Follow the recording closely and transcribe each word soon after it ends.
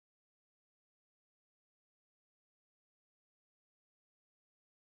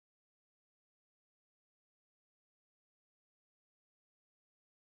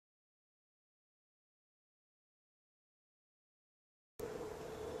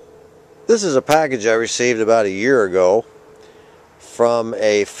This is a package I received about a year ago from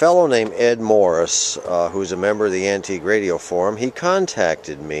a fellow named Ed Morris, who's a member of the Antique Radio Forum. He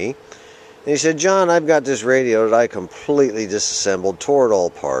contacted me and he said, "John, I've got this radio that I completely disassembled, tore it all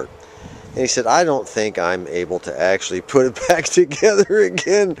apart." And he said, "I don't think I'm able to actually put it back together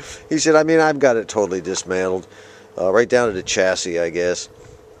again." He said, I've got it totally dismantled, right down to the chassis, I guess,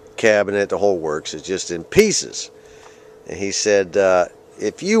 cabinet, the whole works. It's just in pieces." And he said,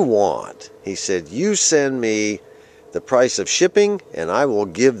 "If you want," he said, "you send me the price of shipping and I will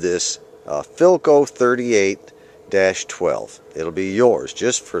give this Philco 38-12. It'll be yours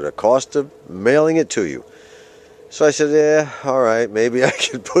just for the cost of mailing it to you." So I said, "Yeah, all right, maybe I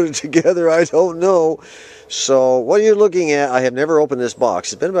can put it together. I don't know." So what you're looking at, I have never opened this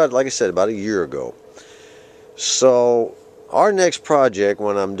box. It's been about, like I said, about a year ago. So our next project,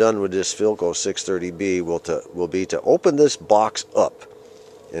 when I'm done with this Philco 630B, will be to open this box up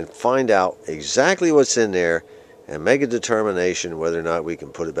and find out exactly what's in there and make a determination whether or not we can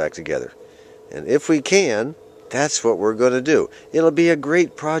put it back together. And if we can, that's what we're going to do. It'll be a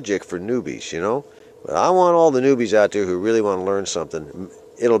great project for newbies, you know. But I want all the newbies out there who really want to learn something.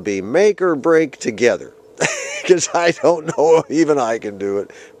 It'll be make or break together. Because I don't know, even I can do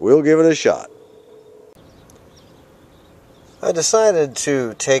it. We'll give it a shot. I decided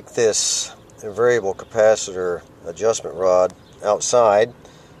to take this variable capacitor adjustment rod outside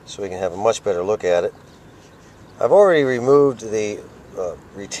so we can have a much better look at it. I've already removed the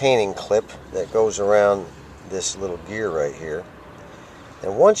retaining clip that goes around this little gear right here.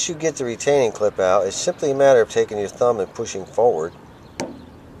 And once you get the retaining clip out, it's simply a matter of taking your thumb and pushing forward,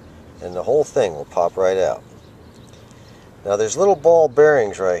 and the whole thing will pop right out. Now there's little ball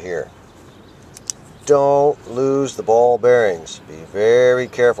bearings right here. Don't lose the ball bearings. Be very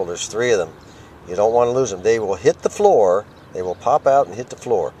careful. There's 3 of them. You don't want to lose them. They will hit the floor. They will pop out and hit the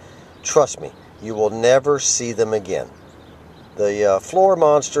floor. Trust me, you will never see them again. The floor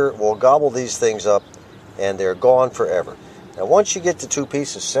monster will gobble these things up and they're gone forever. Now once you get the 2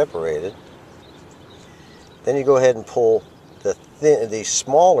 pieces separated, then you go ahead and pull the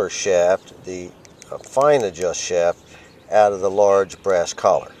smaller shaft, the fine adjust shaft, out of the large brass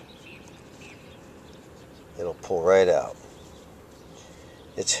collar. It'll pull right out.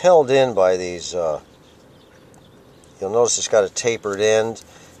 It's held in by these, you'll notice it's got a tapered end.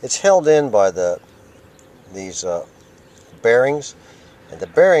 It's held in by these bearings, and the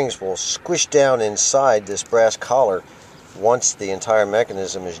bearings will squish down inside this brass collar once the entire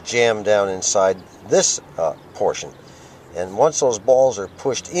mechanism is jammed down inside this portion. And once those balls are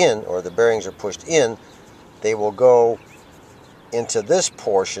pushed in, or the bearings are pushed in, they will go into this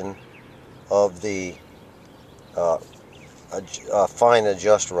portion of the fine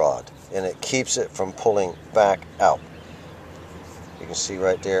adjust rod, and it keeps it from pulling back out. You can see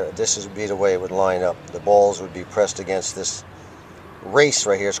right there, this would be the way it would line up. The balls would be pressed against this race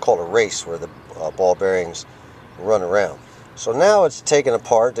right here. It's called a race, where the ball bearings run around. So now it's taken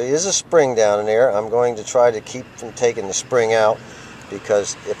apart. There is a spring down in there. I'm going to try to keep from taking the spring out,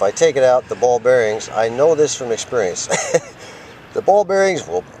 because if I take it out, the ball bearings, I know this from experience, the ball bearings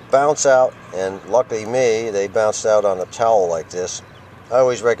will bounce out, and luckily me, they bounced out on a towel like this. I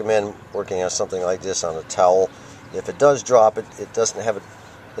always recommend working on something like this on a towel. If it does drop, it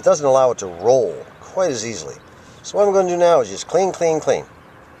doesn't allow it to roll quite as easily. So what I'm going to do now is just clean.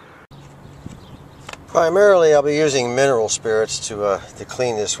 Primarily, I'll be using mineral spirits to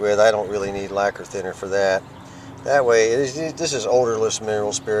clean this with. I don't really need lacquer thinner for that. That way, this is odorless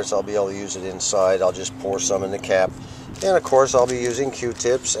mineral spirits. I'll be able to use it inside. I'll just pour some in the cap. And of course, I'll be using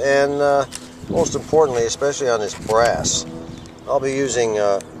Q-tips, and most importantly, especially on this brass, I'll be using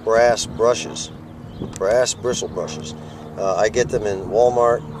brass brushes, brass bristle brushes. I get them in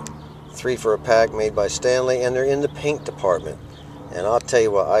Walmart, 3 for a pack, made by Stanley, and they're in the paint department. And I'll tell you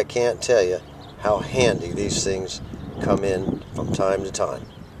what, I can't tell you how handy these things come in from time to time.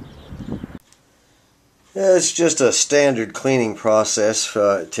 Yeah, it's just a standard cleaning process.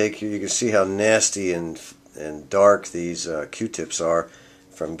 You can see how nasty and dark these Q-tips are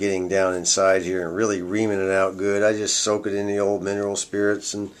from getting down inside here and really reaming it out good. I just soak it in the old mineral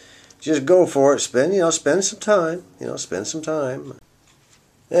spirits and just go for it. Spend some time.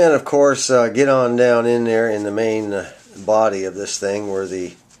 And of course, get on down in there in the main body of this thing where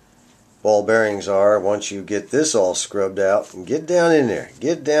the ball bearings are. Once you get this all scrubbed out, and get down in there.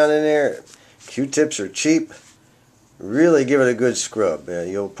 Q-tips are cheap. Really give it a good scrub.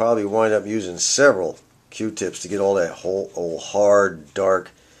 You'll probably wind up using several Q-tips to get all that whole old hard,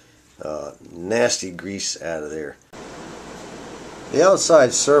 dark, nasty grease out of there. The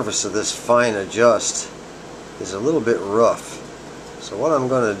outside surface of this fine adjust is a little bit rough. So what I'm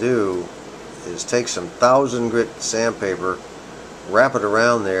going to do is take some 1000 grit sandpaper, wrap it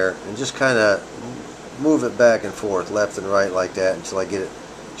around there, and just kind of move it back and forth, left and right like that, until I get it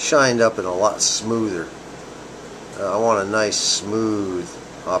shined up and a lot smoother. I want a nice smooth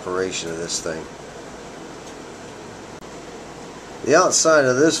operation of this thing. The outside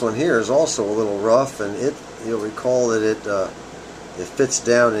of this one here is also a little rough, and you'll recall that it fits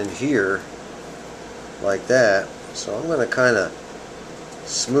down in here like that. So I'm going to kind of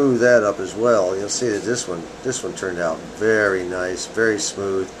smooth that up as well. You'll see that this one turned out very nice, very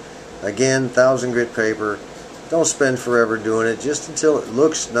smooth. Again, 1000 grit paper. Don't spend forever doing it, just until it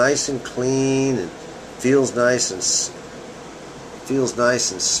looks nice and clean and feels nice and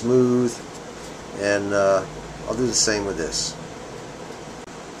smooth. And I'll do the same with this.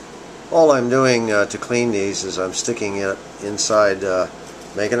 All I'm doing to clean these is I'm sticking it inside,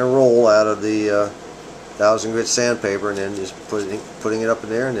 making a roll out of the 1000 grit sandpaper, and then just putting it up in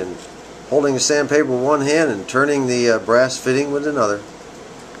there, and then holding the sandpaper with one hand and turning the brass fitting with another,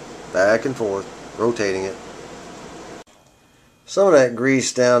 back and forth, rotating it. Some of that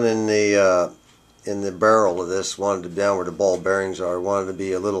grease down in the barrel of this, down where the ball bearings are, wanted to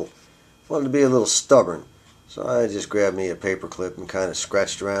be a little stubborn. So I just grabbed me a paper clip and kind of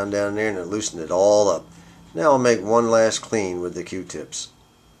scratched around down there, and it loosened it all up. Now I'll make one last clean with the Q-tips.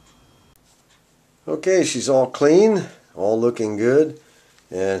 Okay, she's all clean, all looking good,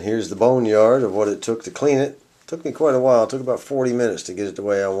 and here's the boneyard of what it took to clean it. It took me quite a while. It took about 40 minutes to get it the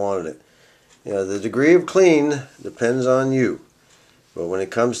way I wanted it. You know, the degree of clean depends on you, but when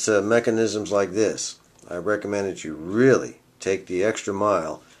it comes to mechanisms like this, I recommend that you really take the extra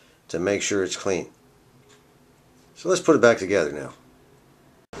mile to make sure it's clean. So let's put it back together now.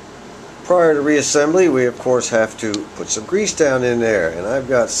 Prior to reassembly, we of course have to put some grease down in there, and I've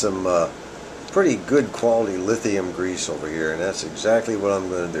got some pretty good quality lithium grease over here, and that's exactly what I'm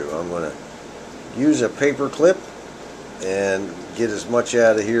going to do. I'm going to use a paper clip and get as much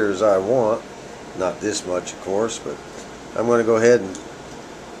out of here as I want. Not this much, of course, but I'm going to go ahead and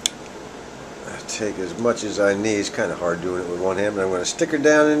take as much as I need. It's kind of hard doing it with one hand, but I'm going to stick her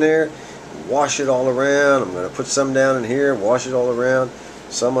down in there, wash it all around. I'm going to put some down in here, wash it all around,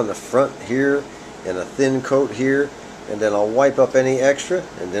 some on the front here, and a thin coat here, and then I'll wipe up any extra,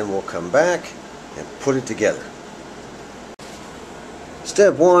 and then we'll come back and put it together.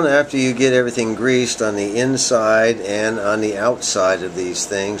 Step one, after you get everything greased on the inside and on the outside of these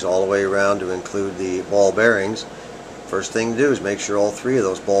things, all the way around to include the ball bearings, first thing to do is make sure all three of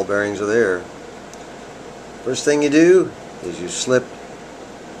those ball bearings are there. First thing you do is you slip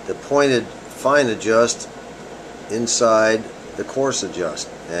the pointed fine adjust inside the coarse adjust,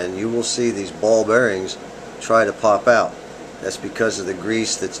 and you will see these ball bearings try to pop out. That's because of the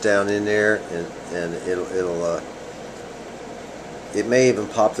grease that's down in there, and it may even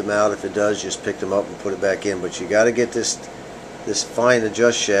pop them out. If it does, just pick them up and put it back in. But you got to get this fine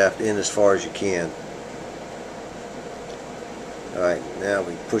adjust shaft in as far as you can. Alright, now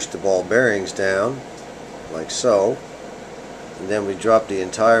we push the ball bearings down like so, and then we drop the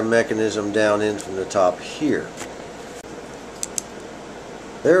entire mechanism down in from the top here.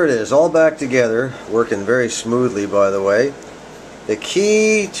 There it is, all back together, working very smoothly, by the way. The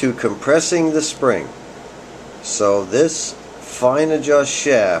key to compressing the spring so this fine adjust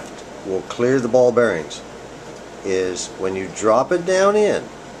shaft will clear the ball bearings is when you drop it down in,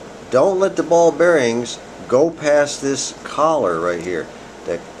 don't let the ball bearings go past this collar right here.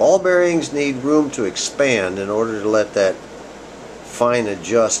 The ball bearings need room to expand in order to let that fine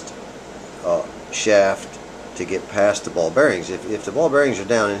adjust shaft to get past the ball bearings. If the ball bearings are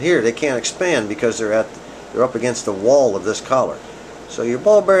down in here, they can't expand because they're up against the wall of this collar. So your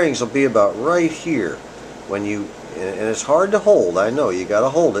ball bearings will be about right here when you, and it's hard to hold, I know, you got to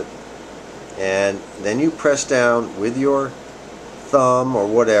hold it, and then you press down with your thumb or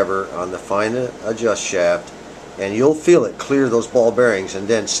whatever on the fine adjust shaft, and you'll feel it clear those ball bearings, and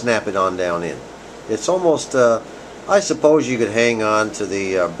then snap it on down in. It's almost, I suppose you could hang on to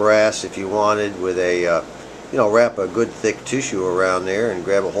the brass if you wanted with a, wrap a good thick tissue around there and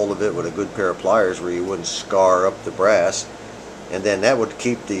grab a hold of it with a good pair of pliers where you wouldn't scar up the brass, and then that would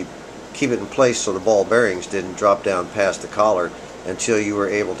keep it in place so the ball bearings didn't drop down past the collar until you were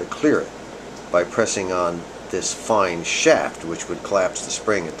able to clear it by pressing on this fine shaft, which would collapse the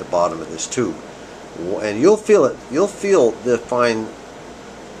spring at the bottom of this tube. And you'll feel it. You'll feel the fine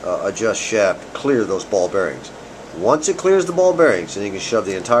adjust shaft clear those ball bearings. Once it clears the ball bearings, then you can shove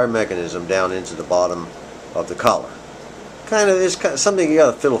the entire mechanism down into the bottom of the collar. It's something you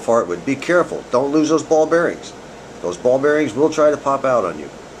got to fiddle fart with. Be careful. Don't lose those ball bearings. Those ball bearings will try to pop out on you.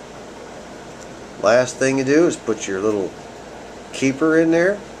 Last thing you do is put your little keeper in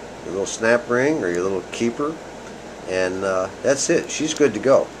there, your little snap ring or your little keeper, and that's it. She's good to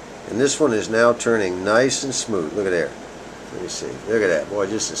go. And this one is now turning nice and smooth. Look at there. Let me see. Look at that. Boy,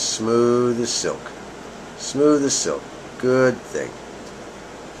 just as smooth as silk. Smooth as silk. Good thing.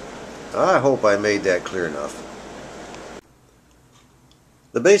 I hope I made that clear enough.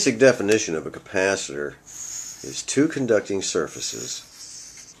 The basic definition of a capacitor is two conducting surfaces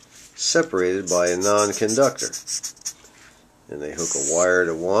separated by a non-conductor. And they hook a wire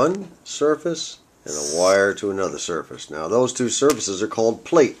to one surface and a wire to another surface. Now those two surfaces are called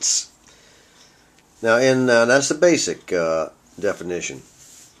plates. Now that's the basic definition.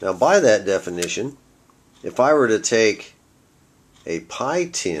 Now by that definition, if I were to take a pie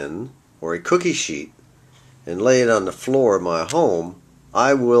tin or a cookie sheet and lay it on the floor of my home,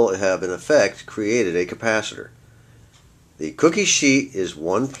 I will have in effect created a capacitor. The cookie sheet is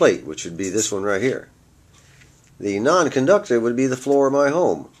one plate, which would be this one right here. The non-conductor would be the floor of my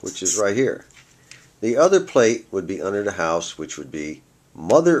home, which is right here. The other plate would be under the house, which would be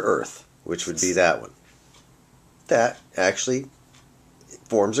Mother Earth, which would be that one. That actually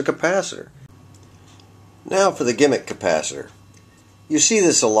forms a capacitor. Now for the gimmick capacitor. You see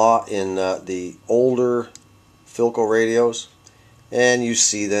this a lot in the older Philco radios, and you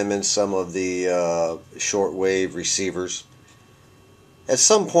see them in some of the shortwave receivers. At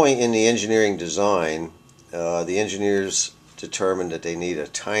some point in the engineering design, the engineers determined that they need a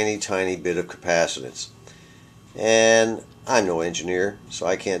tiny bit of capacitance. And I'm no engineer, so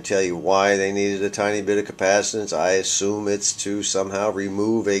I can't tell you why they needed a tiny bit of capacitance. I assume it's to somehow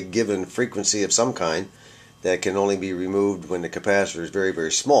remove a given frequency of some kind that can only be removed when the capacitor is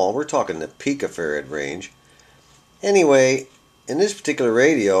very small. We're talking the picofarad range. Anyway, in this particular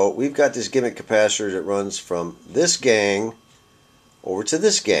radio, we've got this gimmick capacitor that runs from this gang over to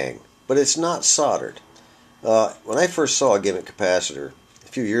this gang, but it's not soldered. When I first saw a gimmick capacitor a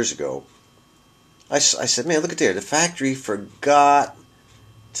few years ago, I said, man, look at there. The factory forgot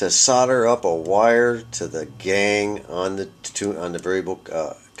to solder up a wire to the gang on the variable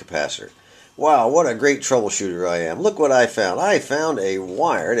capacitor. Wow, what a great troubleshooter I am. Look what I found. I found a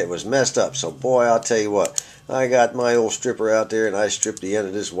wire that was messed up. So, boy, I'll tell you what. I got my old stripper out there, and I stripped the end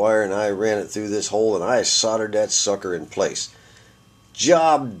of this wire, and I ran it through this hole, and I soldered that sucker in place.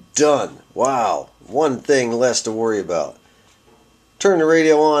 Job done. Wow. One thing less to worry about. Turned the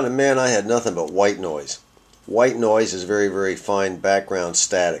radio on, and man, I had nothing but white noise. White noise is very fine background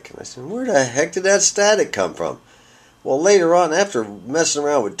static. And I said, where the heck did that static come from? Well, later on, after messing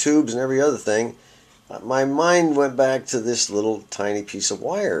around with tubes and every other thing, my mind went back to this little tiny piece of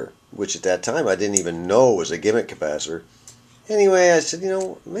wire, which at that time I didn't even know was a gimmick capacitor. Anyway, I said,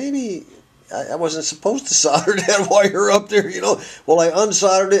 maybe I wasn't supposed to solder that wire up there, Well, I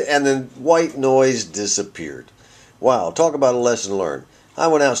unsoldered it, and then white noise disappeared. Wow, talk about a lesson learned. I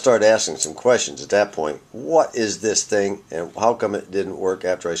went out and started asking some questions at that point. What is this thing, and how come it didn't work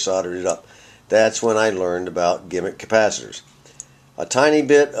after I soldered it up? That's when I learned about gimmick capacitors. A tiny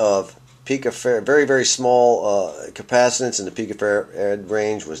bit of picofarad, very small capacitance in the picofarad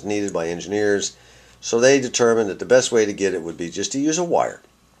range was needed by engineers, so they determined that the best way to get it would be just to use a wire.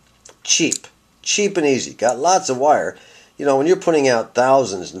 Cheap and easy. Got lots of wire. When you're putting out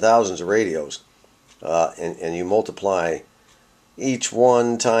thousands and thousands of radios, and you multiply each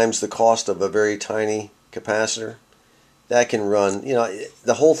one times the cost of a very tiny capacitor, that can run,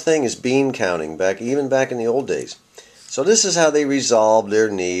 the whole thing is bean counting, even back in the old days. So this is how they resolved their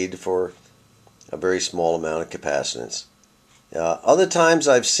need for a very small amount of capacitance. Other times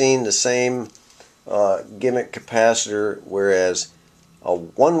I've seen the same gimmick capacitor, whereas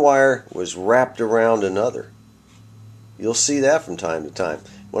one wire was wrapped around another. You'll see that from time to time.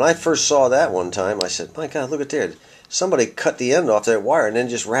 When I first saw that one time, I said, my God, look at there. Somebody cut the end off that wire and then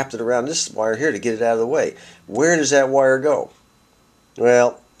just wrapped it around this wire here to get it out of the way. Where does that wire go?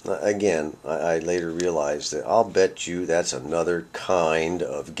 Well, again, I later realized that I'll bet you that's another kind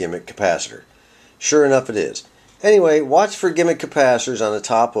of gimmick capacitor. Sure enough, it is. Anyway, watch for gimmick capacitors on the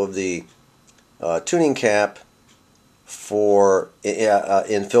top of the tuning cap for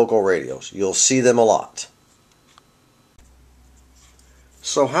in Philco radios. You'll see them a lot.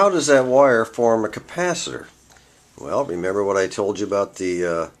 So how does that wire form a capacitor? Well, remember what I told you about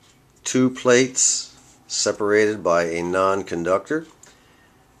the two plates separated by a non-conductor?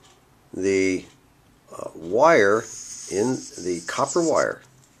 The wire, in the copper wire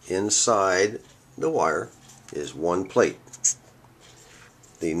inside the wire, is one plate.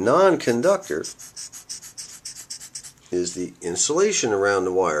 The non-conductor is the insulation around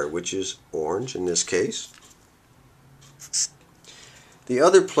the wire, which is orange in this case. The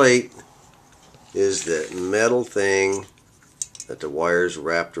other plate is the metal thing that the wire's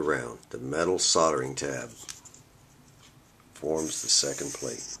wrapped around. The metal soldering tab forms the second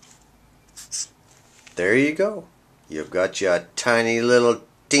plate. There you go. You've got your tiny little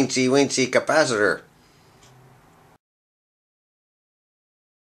teensy weensy capacitor.